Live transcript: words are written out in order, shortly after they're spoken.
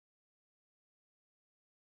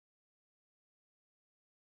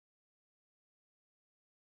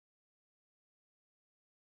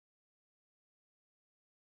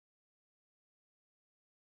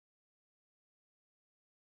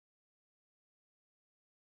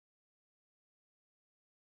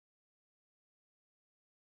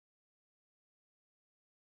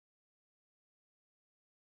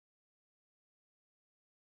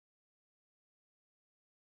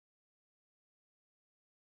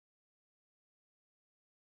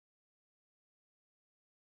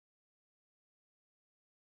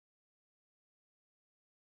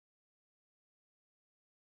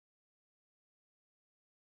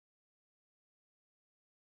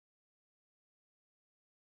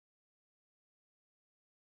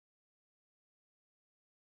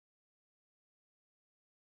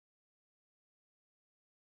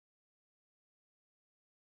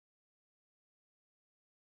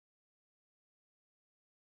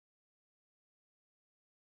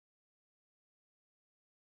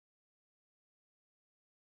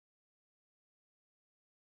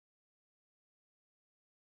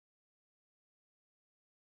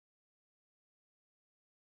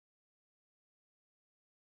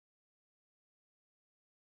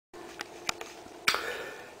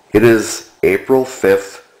It is April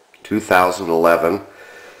 5th, 2011,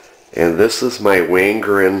 and this is my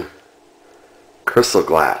Wangarin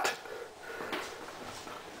Chrysoglott.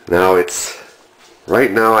 Now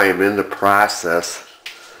right now I am in the process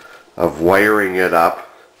of wiring it up.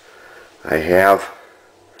 I have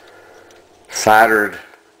soldered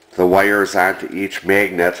the wires onto each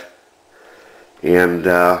magnet and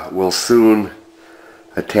will soon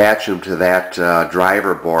attach them to that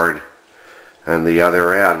driver board on the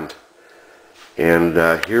other end. And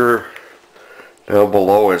here down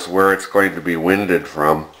below is where it's going to be winded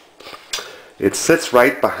from. It sits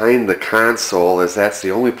right behind the console, as that's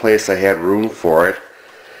the only place I had room for it.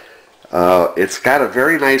 It's got a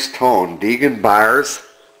very nice tone, Deegan bars,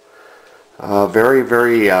 very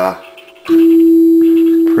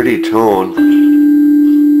pretty tone.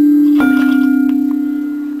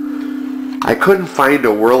 I couldn't find a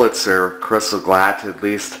Wurlitzer Chrysoglott, at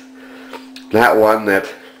least not one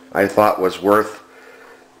that I thought was worth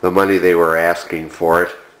the money they were asking for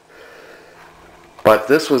it. But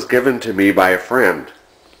this was given to me by a friend.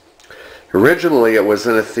 Originally it was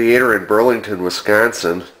in a theater in Burlington,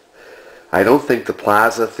 Wisconsin. I don't think the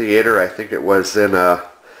Plaza Theater, I think it was in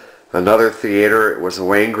another theater. It was a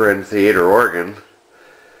Wangarin theater organ.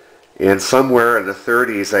 And somewhere in the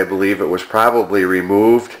 30s, I believe, it was probably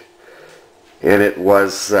removed and it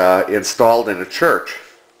was installed in a church.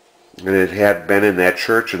 And it had been in that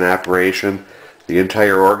church in operation, the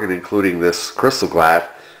entire organ including this Chrysoglott,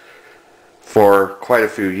 for quite a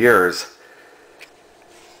few years.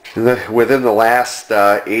 Within the last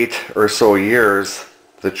 8 or so years,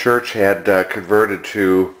 the church had converted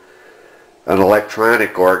to an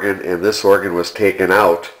electronic organ, and this organ was taken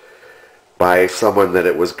out by someone that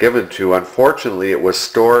it was given to. Unfortunately, it was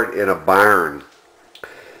stored in a barn,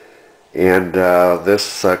 and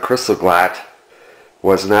this Chrysoglott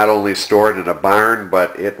was not only stored in a barn,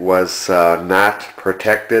 but it was not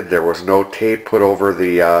protected. There was no tape put over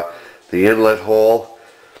the inlet hole.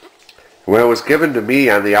 When it was given to me,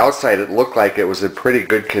 on the outside it looked like it was in pretty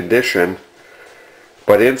good condition,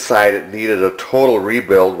 but inside it needed a total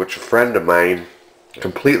rebuild, which a friend of mine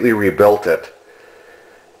completely rebuilt it.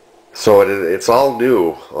 So it's all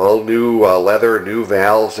new leather, new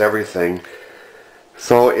valves, everything.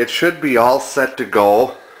 So it should be all set to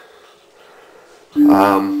go.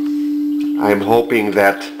 I'm hoping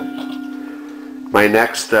that my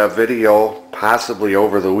next video, possibly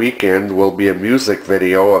over the weekend, will be a music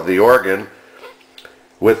video of the organ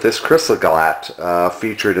with this Chrysoglott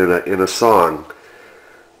featured in a song.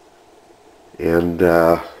 And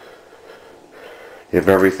if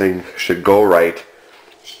everything should go right.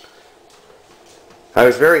 I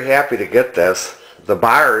was very happy to get this. The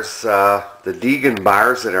bars, the Deegan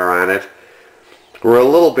bars that are on it, were a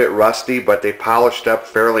little bit rusty, but they polished up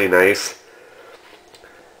fairly nice.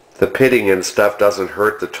 The pitting and stuff doesn't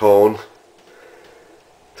hurt the tone.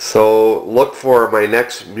 So look for my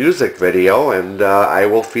next music video, and I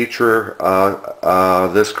will feature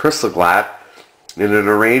this Chrysoglott in an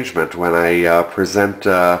arrangement when I present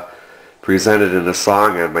it in a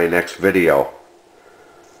song on my next video.